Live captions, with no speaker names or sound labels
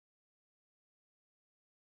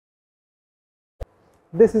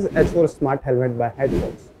This is H4 Smart Helmet by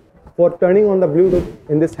Headfox. For turning on the Bluetooth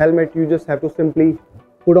in this helmet, you just have to simply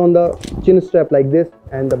put on the chin strap like this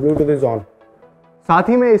and the Bluetooth is on. साथ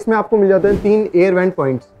ही में इसमें आपको मिल जाते हैं 3 air vent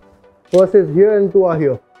points. First is here and 2 are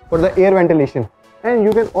here for the air ventilation. And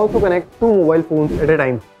you can also connect 2 mobile phones at a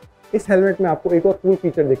time. इस helmet में आपको एक और कूल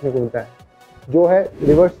फीचर देखने को मिलता है जो है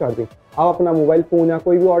रिवर्स चार्जिंग. आप अपना मोबाइल फ़ोन या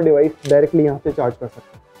कोई भी और डिवाइस डायरेक्टली यहाँ से चार्ज कर सकते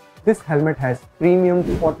हैं. This helmet has premium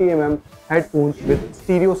 40mm headphones with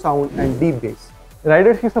stereo sound and deep bass.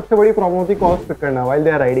 Riders की सबसे बड़ी प्रॉब्लम होती है कॉस्ट पिक करना while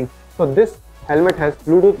they are riding. So this helmet has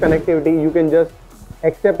Bluetooth connectivity. You can just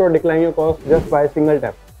accept or decline your cost just by a single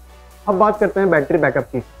tap. अब बात करते हैं बैटरी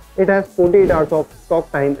बैकअप की. It has 48 hours of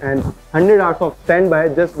talk time and 100 hours of standby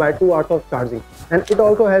just by 2 hours of charging. And it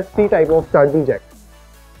also has 3 type of charging jack.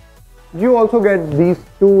 You also get these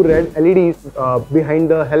 2 red LEDs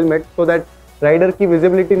behind the helmet so that rider की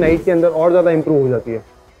visibility night के अंदर और ज़्यादा improve हो जाती है.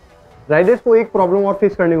 Riders को एक प्रॉब्लम और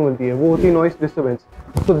फेस करने को मिलती है, वो होती है noise disturbance.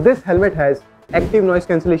 So this helmet has active noise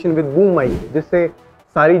cancellation with boom mic, जिससे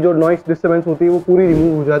सारी जो नॉइस डिस्टर्बेंस होती है वो पूरी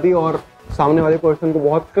रिमूव हो जाती है और सामने वाले पर्सन को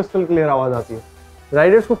बहुत क्रिस्टल क्लियर आवाज़ आती है.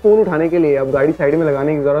 राइडर्स को फ़ोन उठाने के लिए अब गाड़ी साइड में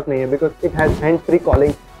लगाने की ज़रूरत नहीं है because it has hand free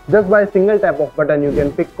calling. Just by single tap off button you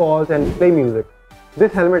can pick calls and play music.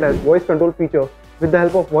 This helmet has voice control feature. With the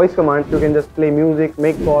help of voice commands, you can just play music,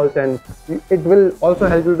 make calls, and it will also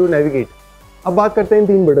help you to navigate. अब बात करते हैं इन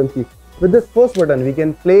 3 button की. With this first button, we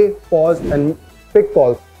can play, pause, and pick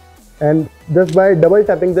calls. And just by double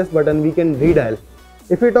tapping this button, we can redial.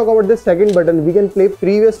 If we talk about this second button, we can play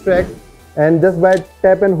previous track, and just by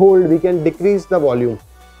tap and hold, we can decrease the volume.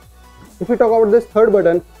 If we talk about this third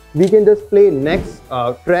button, we can just play next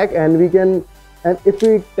track, and if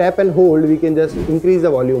we tap and hold, we can just increase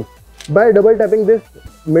the volume. By double tapping this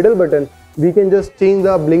middle button, we can just change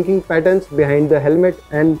the blinking patterns behind the helmet,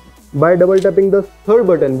 and by double tapping the third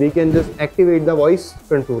button, we can just activate the voice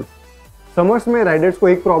control. Summers में Riders को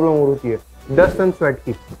एक problem और होती है dust and sweat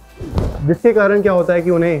की, जिसके कारण क्या होता है कि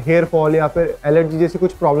उन्हें हेयर फॉल या फिर एलर्जी जैसी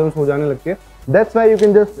कुछ प्रॉब्लम्स हो जाने लगती है. That's why you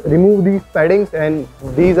can just remove these paddings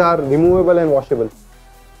and these are removable and washable.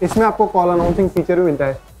 इसमें आपको कॉल अनाउंसिंग फीचर भी मिलता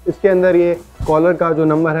है. इसके अंदर ये कॉलर का जो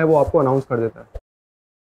नंबर है वो आपको अनाउंस कर देता है.